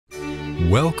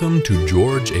Welcome to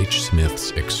George H.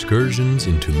 Smith's Excursions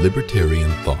into Libertarian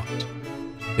Thought,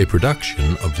 a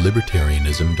production of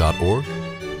Libertarianism.org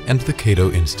and the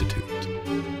Cato Institute.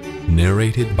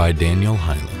 Narrated by Daniel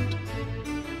Hyland.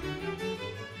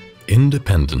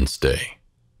 Independence Day.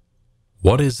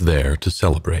 What is there to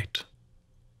celebrate?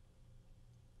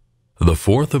 The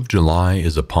 4th of July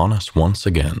is upon us once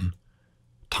again.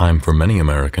 Time for many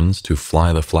Americans to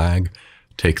fly the flag,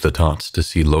 take the tots to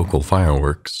see local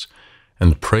fireworks,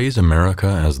 and praise America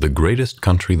as the greatest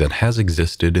country that has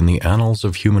existed in the annals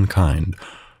of humankind,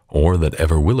 or that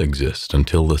ever will exist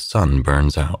until the sun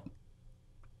burns out.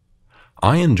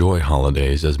 I enjoy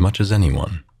holidays as much as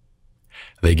anyone.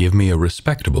 They give me a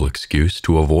respectable excuse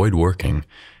to avoid working,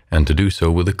 and to do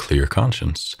so with a clear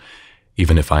conscience,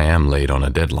 even if I am late on a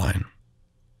deadline.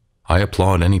 I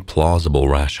applaud any plausible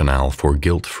rationale for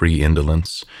guilt-free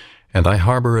indolence, and I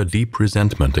harbor a deep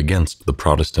resentment against the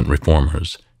Protestant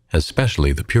reformers,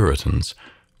 especially the Puritans,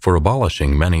 for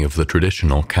abolishing many of the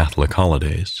traditional Catholic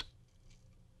holidays.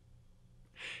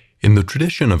 In the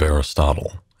tradition of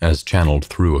Aristotle, as channeled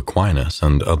through Aquinas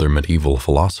and other medieval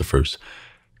philosophers,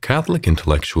 Catholic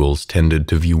intellectuals tended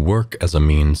to view work as a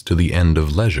means to the end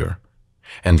of leisure,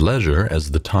 and leisure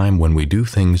as the time when we do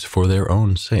things for their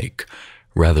own sake,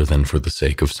 rather than for the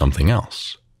sake of something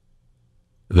else.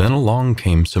 Then along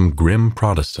came some grim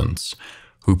Protestants,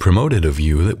 who promoted a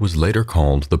view that was later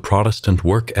called the Protestant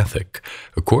work ethic,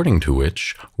 according to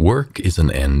which work is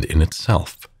an end in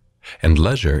itself, and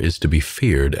leisure is to be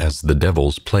feared as the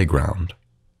devil's playground.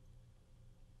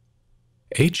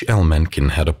 H. L. Mencken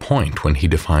had a point when he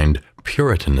defined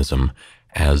Puritanism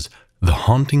as the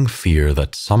haunting fear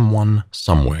that someone,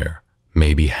 somewhere,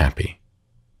 may be happy.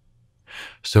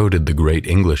 So did the great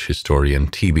English historian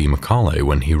T.B. Macaulay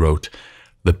when he wrote,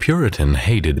 "The Puritan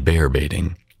hated bear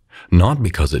baiting, not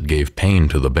because it gave pain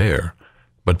to the bear,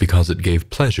 but because it gave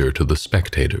pleasure to the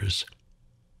spectators."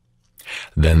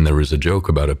 Then there is a joke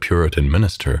about a Puritan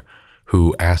minister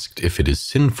who, asked if it is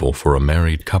sinful for a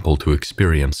married couple to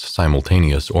experience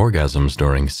simultaneous orgasms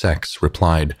during sex,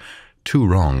 replied, "Two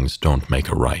wrongs don't make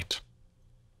a right."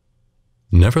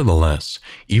 Nevertheless,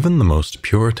 even the most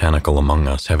puritanical among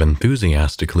us have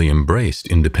enthusiastically embraced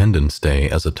Independence Day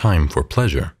as a time for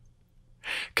pleasure.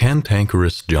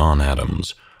 Cantankerous John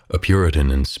Adams, a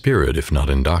Puritan in spirit if not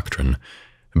in doctrine,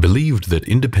 believed that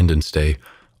Independence Day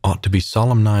ought to be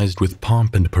solemnized with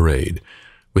pomp and parade,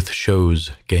 with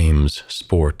shows, games,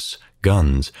 sports,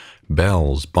 guns,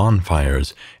 bells,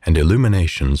 bonfires, and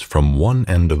illuminations from one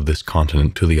end of this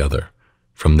continent to the other,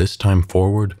 from this time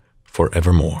forward,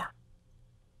 forevermore.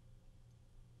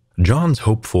 John's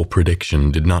hopeful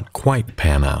prediction did not quite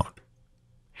pan out.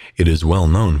 It is well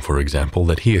known, for example,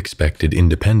 that he expected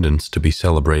independence to be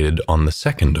celebrated on the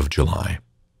 2nd of July,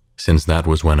 since that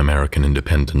was when American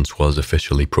independence was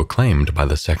officially proclaimed by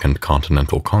the Second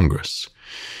Continental Congress.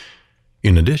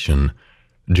 In addition,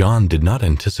 John did not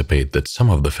anticipate that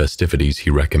some of the festivities he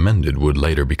recommended would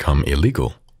later become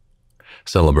illegal.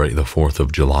 Celebrate the 4th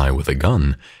of July with a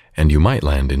gun, and you might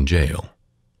land in jail.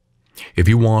 If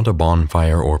you want a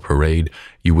bonfire or parade,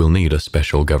 you will need a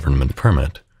special government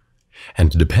permit.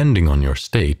 And depending on your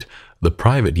state, the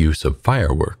private use of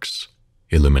fireworks,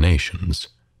 illuminations,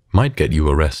 might get you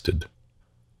arrested.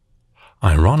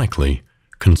 Ironically,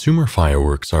 consumer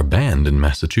fireworks are banned in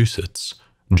Massachusetts,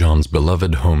 John's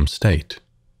beloved home state.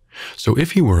 So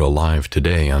if he were alive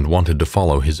today and wanted to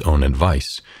follow his own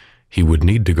advice, he would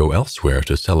need to go elsewhere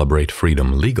to celebrate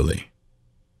freedom legally.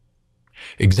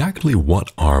 Exactly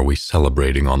what are we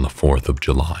celebrating on the 4th of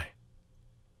July?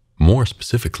 More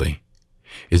specifically,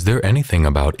 is there anything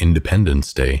about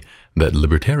Independence Day that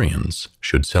libertarians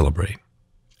should celebrate?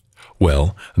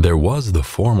 Well, there was the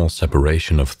formal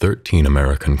separation of 13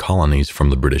 American colonies from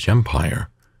the British Empire.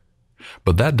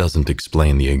 But that doesn't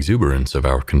explain the exuberance of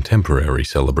our contemporary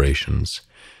celebrations.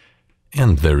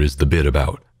 And there is the bit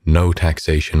about no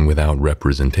taxation without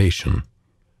representation.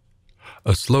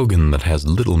 A slogan that has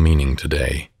little meaning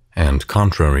today, and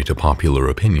contrary to popular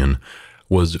opinion,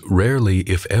 was rarely,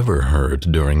 if ever,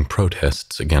 heard during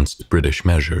protests against British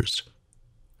measures.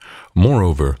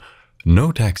 Moreover,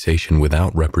 no taxation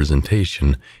without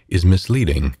representation is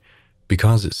misleading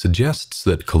because it suggests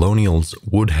that colonials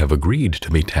would have agreed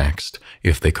to be taxed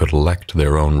if they could elect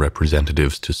their own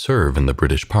representatives to serve in the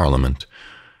British Parliament,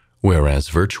 whereas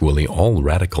virtually all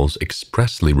radicals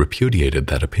expressly repudiated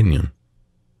that opinion.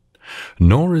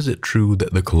 Nor is it true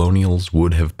that the colonials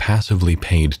would have passively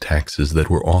paid taxes that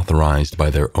were authorized by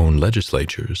their own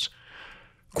legislatures.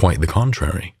 Quite the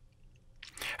contrary.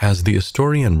 As the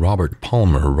historian Robert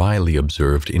Palmer wryly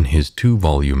observed in his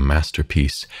 2-volume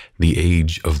masterpiece, The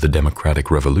Age of the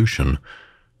Democratic Revolution,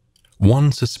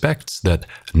 one suspects that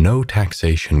no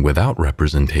taxation without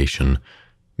representation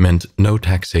meant no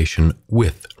taxation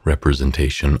with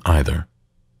representation either.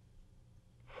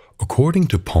 According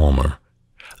to Palmer,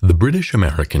 the British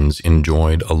Americans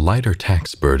enjoyed a lighter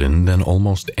tax burden than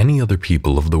almost any other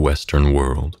people of the Western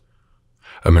world.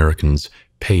 Americans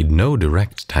paid no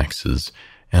direct taxes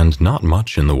and not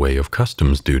much in the way of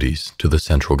customs duties to the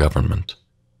central government.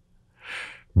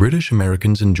 British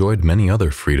Americans enjoyed many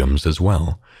other freedoms as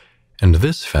well, and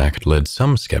this fact led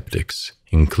some skeptics,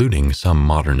 including some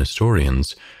modern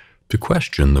historians, to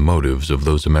question the motives of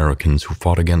those Americans who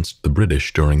fought against the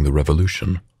British during the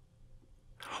Revolution.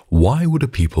 Why would a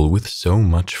people with so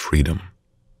much freedom,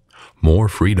 more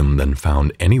freedom than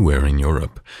found anywhere in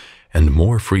Europe, and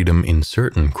more freedom in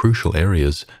certain crucial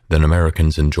areas than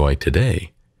Americans enjoy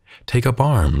today, take up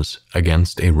arms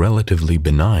against a relatively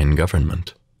benign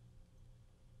government?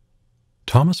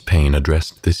 Thomas Paine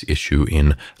addressed this issue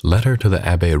in Letter to the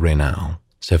Abbé Raynal,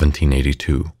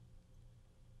 1782.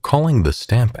 Calling the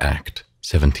Stamp Act,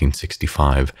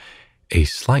 1765, a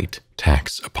slight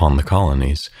tax upon the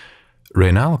colonies,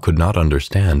 Raynal could not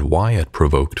understand why it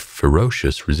provoked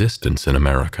ferocious resistance in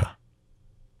America.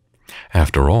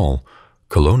 After all,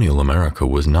 colonial America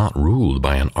was not ruled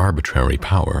by an arbitrary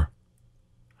power.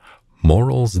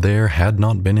 Morals there had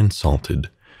not been insulted.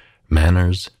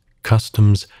 Manners,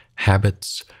 customs,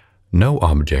 habits, no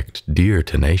object dear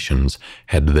to nations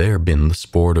had there been the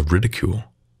sport of ridicule.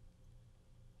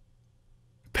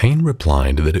 Paine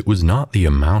replied that it was not the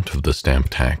amount of the stamp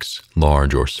tax,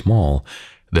 large or small,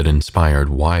 that inspired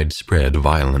widespread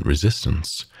violent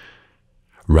resistance.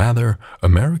 Rather,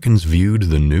 Americans viewed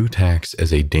the new tax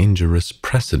as a dangerous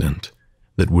precedent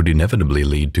that would inevitably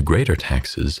lead to greater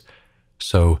taxes,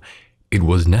 so it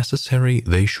was necessary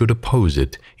they should oppose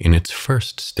it in its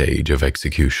first stage of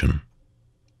execution.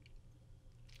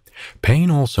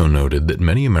 Paine also noted that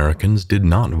many Americans did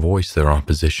not voice their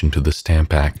opposition to the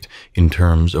Stamp Act in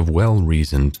terms of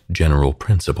well-reasoned general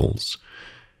principles.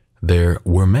 There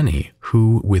were many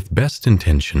who, with best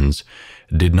intentions,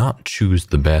 did not choose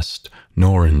the best,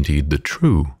 nor indeed the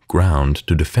true, ground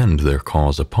to defend their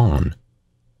cause upon.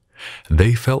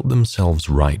 They felt themselves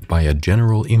right by a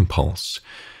general impulse,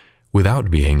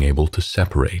 without being able to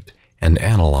separate and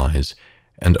analyze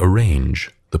and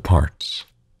arrange the parts.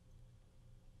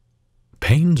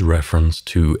 Paine's reference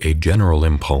to a general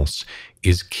impulse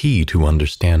is key to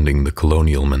understanding the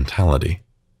colonial mentality.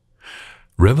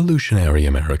 Revolutionary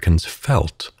Americans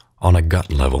felt, on a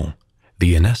gut level,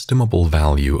 the inestimable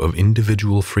value of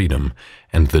individual freedom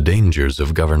and the dangers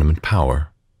of government power,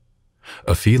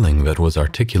 a feeling that was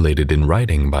articulated in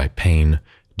writing by Paine,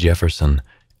 Jefferson,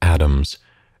 Adams,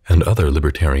 and other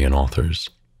libertarian authors.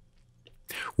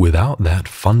 Without that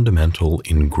fundamental,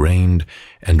 ingrained,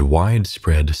 and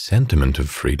widespread sentiment of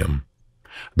freedom,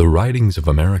 the writings of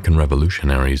American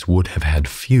revolutionaries would have had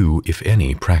few, if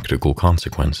any, practical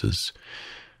consequences.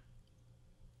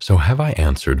 So have I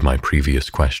answered my previous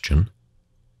question?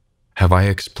 Have I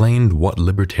explained what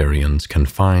libertarians can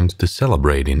find to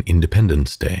celebrate in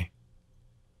Independence Day?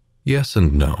 Yes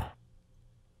and no.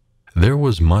 There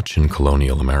was much in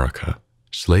colonial America,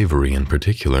 slavery in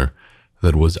particular,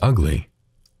 that was ugly.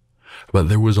 But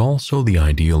there was also the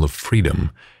ideal of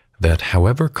freedom that,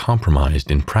 however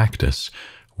compromised in practice,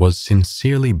 was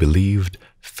sincerely believed,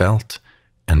 felt,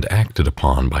 and acted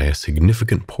upon by a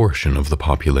significant portion of the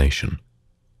population.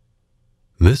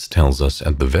 This tells us,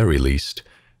 at the very least,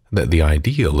 that the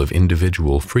ideal of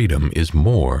individual freedom is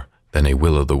more than a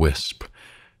will-o'-the-wisp,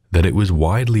 that it was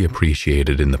widely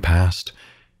appreciated in the past,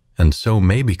 and so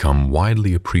may become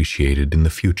widely appreciated in the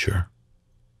future.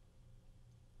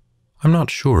 I'm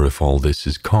not sure if all this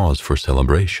is cause for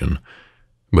celebration,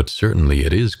 but certainly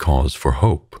it is cause for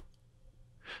hope.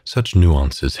 Such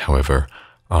nuances, however,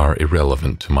 are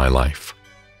irrelevant to my life.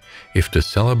 If to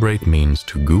celebrate means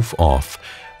to goof off,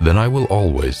 then I will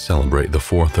always celebrate the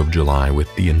 4th of July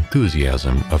with the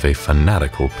enthusiasm of a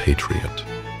fanatical patriot.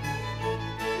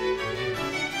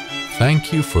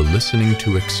 Thank you for listening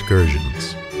to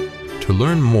Excursions. To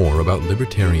learn more about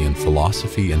libertarian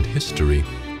philosophy and history,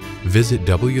 visit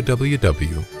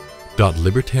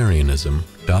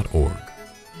www.libertarianism.org.